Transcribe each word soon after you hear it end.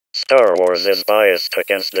Star Wars is biased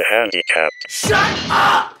against the handicapped. Shut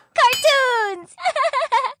up! Cartoons!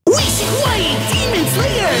 Oishi Hawaii Demon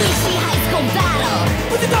Slayer! Oishi High School Battle!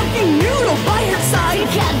 With a donkey noodle by her side!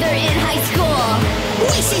 Together in high school!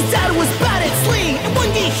 Oishi's dad was bad at sling, and one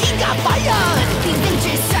day he got fired! The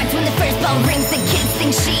adventure starts when the first bell rings. The kids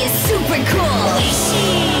think she is super cool!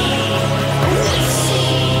 Oishi! Oishi!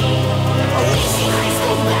 Oishi High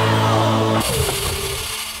School Battle!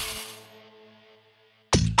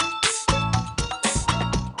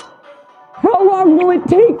 How long will it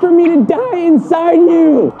take for me to die inside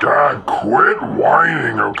you? Dad, quit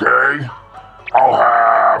whining, okay? I'll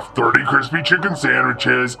have 30 crispy chicken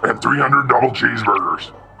sandwiches and 300 double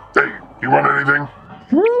cheeseburgers. Hey, you want anything?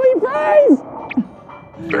 Curly fries?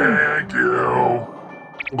 Thank you.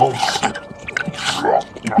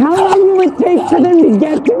 How long will it take for them to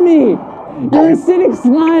get to me? Your acidic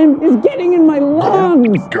slime is getting in my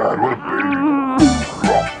lungs. God, what a baby.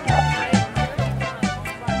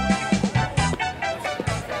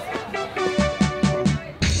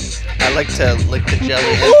 I like to lick the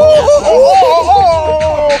jelly.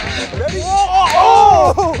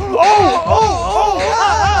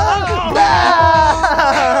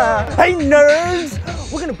 Hey nerds!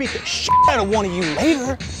 We're gonna beat the shit out of one of you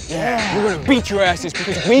later. Yeah, we're gonna beat your asses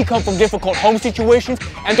because we come from difficult home situations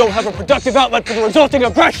and don't have a productive outlet for the resulting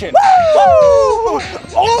aggression. Woo!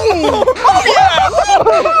 Oh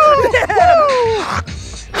yeah!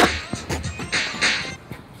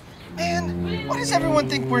 Man, why does everyone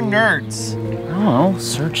think we're nerds? Oh,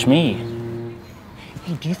 search me.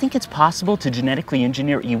 Hey, do you think it's possible to genetically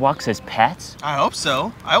engineer Ewoks as pets? I hope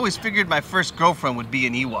so. I always figured my first girlfriend would be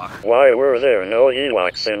an Ewok. Why were there no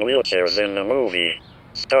Ewoks in wheelchairs in the movie?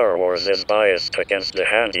 Star Wars is biased against the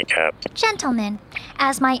handicapped. Gentlemen,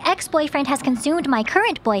 as my ex-boyfriend has consumed my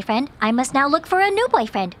current boyfriend, I must now look for a new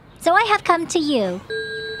boyfriend. So I have come to you.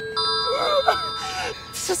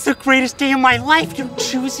 This is the greatest day of my life. You're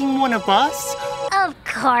choosing one of us? Of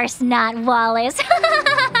course not, Wallace.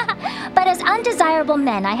 But as undesirable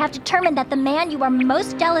men, I have determined that the man you are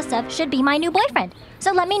most jealous of should be my new boyfriend.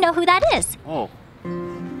 So let me know who that is. Oh.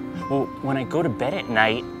 Well, when I go to bed at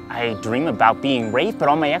night, I dream about being Rafe, but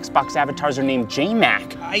all my Xbox avatars are named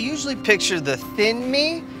J-Mac. I usually picture the thin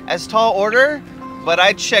me as tall order, but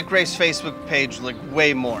I check Rafe's Facebook page like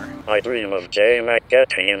way more. I dream of J-Mac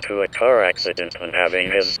getting into a car accident and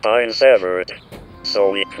having his spine severed.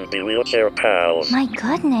 So we can be wheelchair pals. My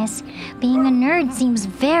goodness, being a nerd seems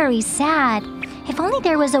very sad. If only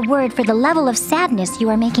there was a word for the level of sadness you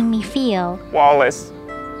are making me feel. Wallace.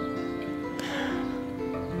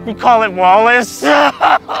 You call it Wallace?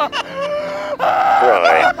 Right.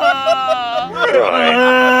 Right.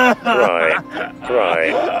 Right.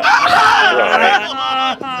 Right.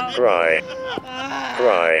 Right. Right.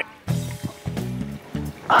 Right.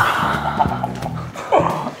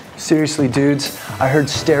 Seriously, dudes, I heard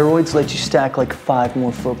steroids let you stack like 5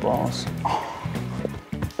 more footballs.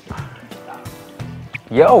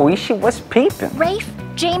 Yo, Oishi, what's peeping? Rafe,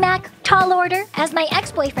 J-Mac, tall order. As my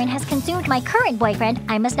ex-boyfriend has consumed my current boyfriend,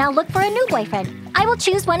 I must now look for a new boyfriend. I will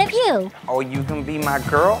choose one of you. Oh, you gonna be my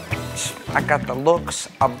girl? I got the looks,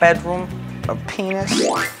 a bedroom, a penis.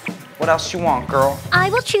 What else you want, girl? I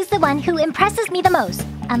will choose the one who impresses me the most.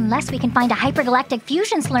 Unless we can find a hypergalactic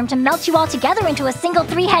fusion slurm to melt you all together into a single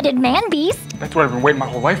 3-headed man-beast. That's what I've been waiting my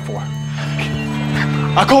whole life for.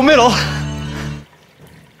 I'll go middle.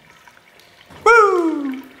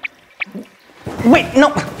 Woo! Wait,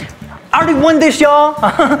 no. I already won this, y'all.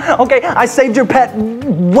 Okay, I saved your pet,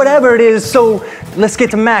 whatever it is, so let's get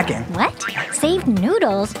to macking. What? Saved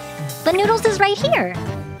noodles? The noodles is right here.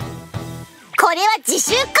 これは自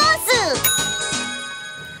習コース!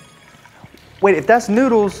 Wait, if that's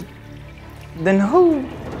noodles, then who?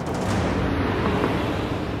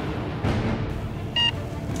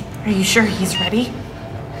 Are you sure he's ready?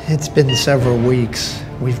 It's been several weeks.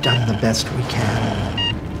 We've done the best we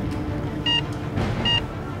can.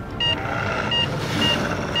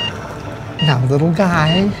 Now, little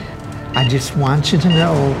guy, I just want you to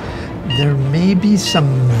know there may be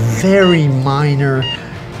some very minor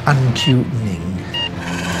uncutening.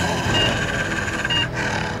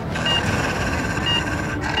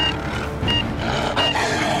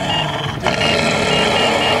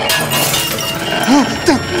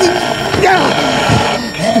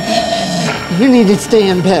 You need to stay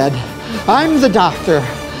in bed. I'm the doctor.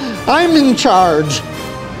 I'm in charge.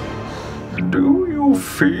 Do you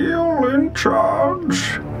feel in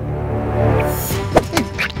charge?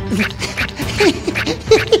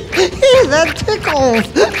 That tickles.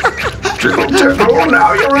 Tickle, tickle,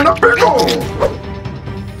 now you're in a pickle.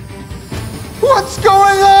 What's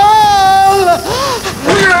going on?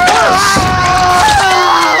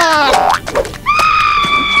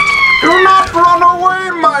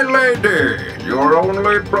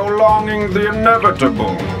 only prolonging the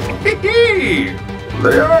inevitable. Hee-hee!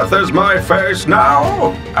 The Earth is my face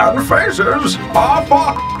now, and faces are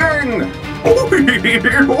f***ing!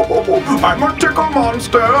 I'm a tickle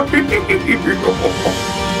monster!